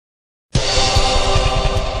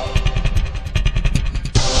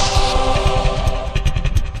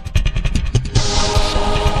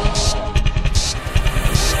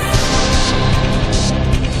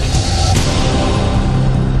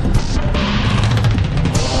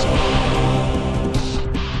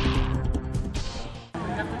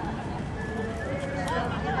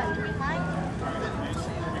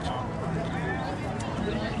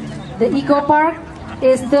The eco park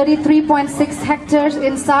is 33.6 hectares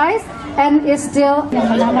in size and is still yang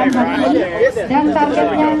menanam hari ini, dan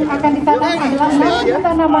targetnya akan ditanam adalah 60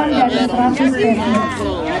 tanaman dan 100 spesies.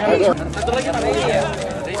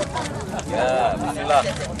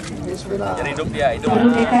 Bismillah. Jadi hidup dia, hidup.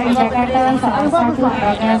 DKI Jakarta salah satu anggota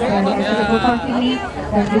dari eco park ini,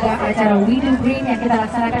 dan juga acara We Do Green yang kita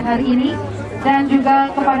laksanakan hari ini, dan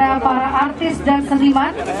juga kepada para artis dan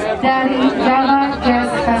seniman dari JJF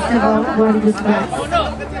Festival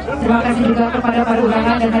 2011. Terima kasih juga kepada para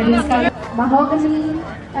undangan dan hadirin sekalian, mahogany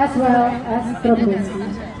as well as strawberry.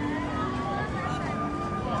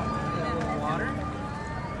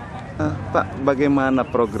 Pak, bagaimana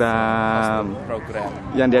program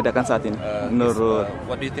yang diadakan saat ini? Menurut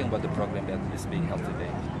What do you think about the program that is being held today?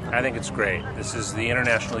 I think it's great. This is the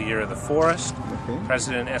International Year of the Forest. Okay.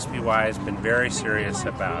 President SBY has been very serious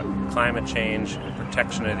about climate change and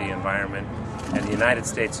protection of the environment, and the United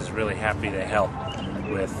States is really happy to help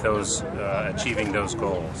with those achieving those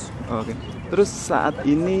goals. Oke. Terus saat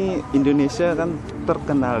ini Indonesia kan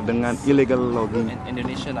terkenal dengan illegal logging.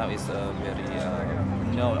 Indonesia now is very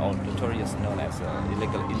known or notorious known as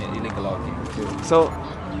illegal logging. So,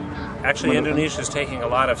 actually, Indonesia is taking a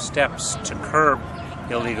lot of steps to curb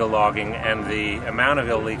illegal logging, and the amount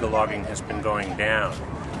of illegal logging has been going down.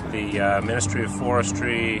 The Ministry of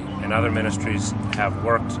Forestry and other ministries have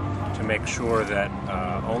worked to make sure that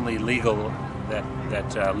only legal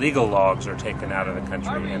logs are taken out of the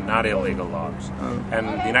country and not illegal logs.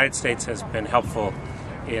 And the United States has been helpful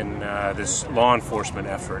in this law enforcement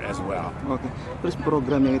effort as well. Oke. Terus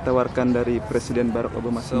program yang ditawarkan dari Presiden Barack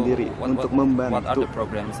Obama sendiri untuk membantu. What are the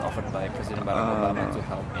programs offered by President Barack Obama to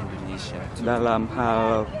help Indonesia dalam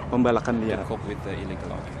hal pembalakan liar? Cope with the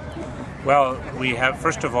illegal logging? Well,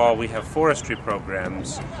 first of all, we have forestry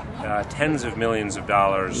programs, tens of millions of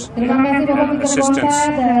dollars in assistance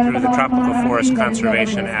through the Tropical Forest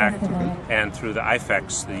Conservation Act and through the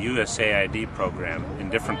IFEX, the USAID program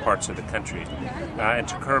in different parts of the country. And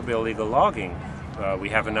to curb illegal logging,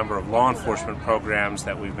 we have a number of law enforcement programs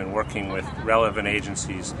that we've been working with relevant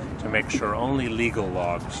agencies to make sure only legal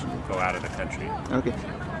logs go out of the country. Okay.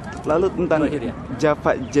 Lalu tentang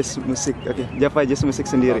Java Jazz Music, Java Jazz Music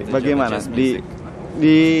sendiri, bagaimana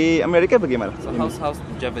di Amerika bagaimana? So how's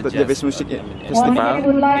Java Jazz Music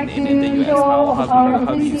Festival in the US?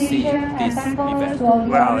 How do you see this event?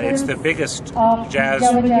 Well, it's the biggest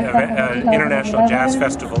international jazz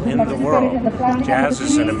festival in the world. Jazz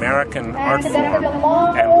is an American art form,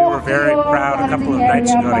 and we were very proud a couple of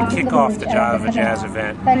nights ago to kick off the Java Jazz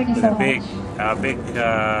event with a big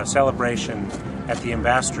celebration at the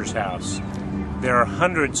Ambassador's House. There are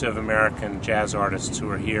hundreds of American jazz artists who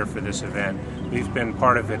are here for this event. We've been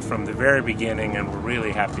part of it from the very beginning, and we're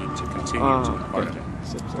really happy to continue to be part of it.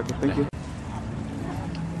 Okay, thank you.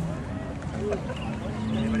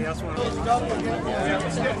 Anybody else want to?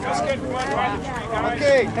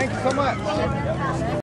 Okay, thank you so much.